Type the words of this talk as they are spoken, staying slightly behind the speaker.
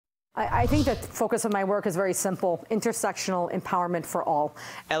I think the focus of my work is very simple: intersectional empowerment for all.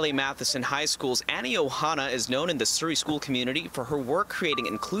 L.A. Matheson High School's Annie Ohana is known in the Surrey school community for her work creating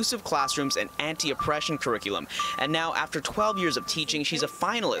inclusive classrooms and anti-oppression curriculum. And now, after 12 years of teaching, she's a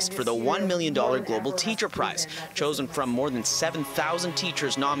finalist for the $1 million Global Teacher Prize, chosen from more than 7,000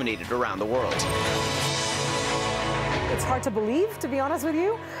 teachers nominated around the world. It's hard to believe, to be honest with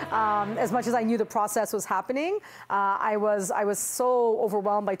you. As much as I knew the process was happening, I was so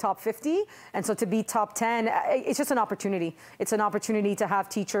overwhelmed by top 50, and so to be top 10, it's just an opportunity. It's an opportunity to have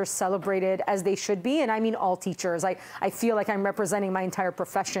teachers celebrated as they should be, and I mean all teachers. I feel like I'm representing my entire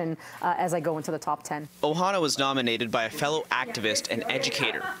profession as I go into the top 10. Ohana was nominated by a fellow activist and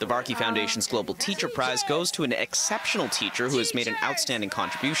educator. The Varkey Foundation's Global Teacher Prize goes to an exceptional teacher who has made an outstanding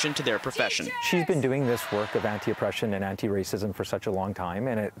contribution to their profession. She's been doing this work of anti-oppression and anti-racism for such a long time,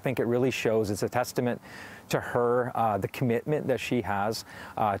 and I think it really shows, it's a testament to her, the commitment that she has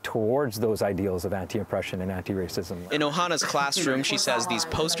towards those ideals of anti-oppression and anti-racism. In Ohana's classroom, she says these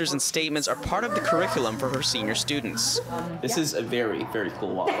posters and statements are part of the curriculum for her senior students. This is a very, very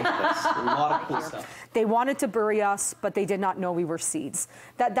cool wall. That's a lot of cool stuff. They wanted to bury us, but they did not know we were seeds.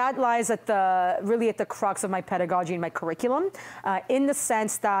 That lies at really at the crux of my pedagogy and my curriculum, in the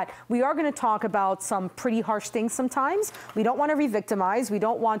sense that we are going to talk about some pretty harsh things sometimes. We don't want to re-victimize. We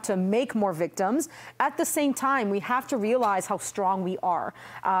don't want to make more victims. At the same time, we have to realize how strong we are,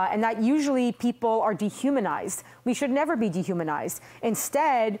 and that usually people are dehumanized. We should never be dehumanized.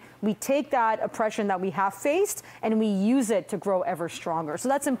 Instead, we take that oppression that we have faced and we use it to grow ever stronger. So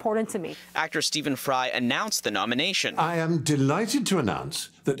that's important to me. Actor Stephen Fry announced the nomination. I am delighted to announce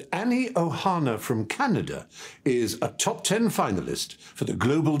that Annie Ohana from Canada is a top 10 finalist for the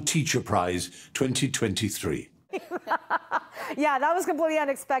Global Teacher Prize 2023. Yeah, that was completely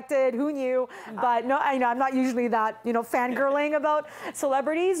unexpected. Who knew? But no, I'm not usually that, fangirling about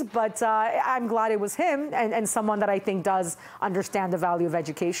celebrities, but I'm glad it was him and someone that I think does understand the value of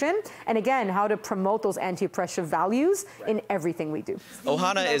education. And again, how to promote those anti-oppressive values in everything we do.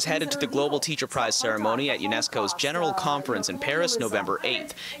 Ohana is headed to the Global Teacher Prize ceremony at UNESCO's General Conference in Paris, November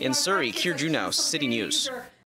 8th. In Surrey, Kier Junos, City News.